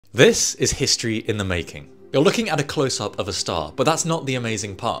This is history in the making. You're looking at a close-up of a star, but that's not the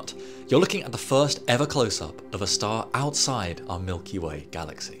amazing part. You're looking at the first ever close-up of a star outside our Milky Way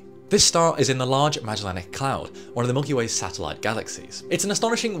galaxy. This star is in the Large Magellanic Cloud, one of the Milky Way's satellite galaxies. It's an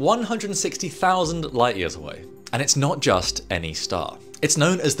astonishing 160,000 light years away. And it's not just any star. It's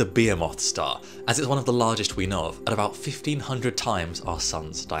known as the Behemoth star, as it's one of the largest we know of, at about 1,500 times our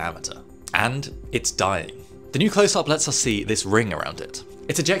sun's diameter. And it's dying. The new close-up lets us see this ring around it.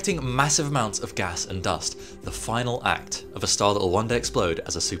 It's ejecting massive amounts of gas and dust, the final act of a star that will one day explode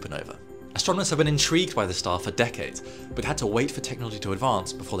as a supernova. Astronomers have been intrigued by the star for decades, but had to wait for technology to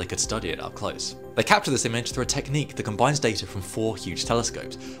advance before they could study it up close. They capture this image through a technique that combines data from 4 huge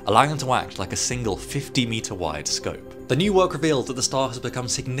telescopes, allowing them to act like a single 50-meter wide scope. The new work revealed that the star has become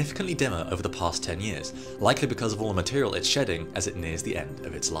significantly dimmer over the past 10 years, likely because of all the material it's shedding as it nears the end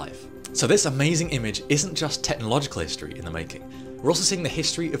of its life. So this amazing image isn't just technological history in the making. We're also seeing the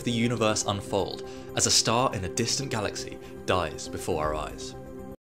history of the universe unfold, as a star in a distant galaxy dies before our eyes.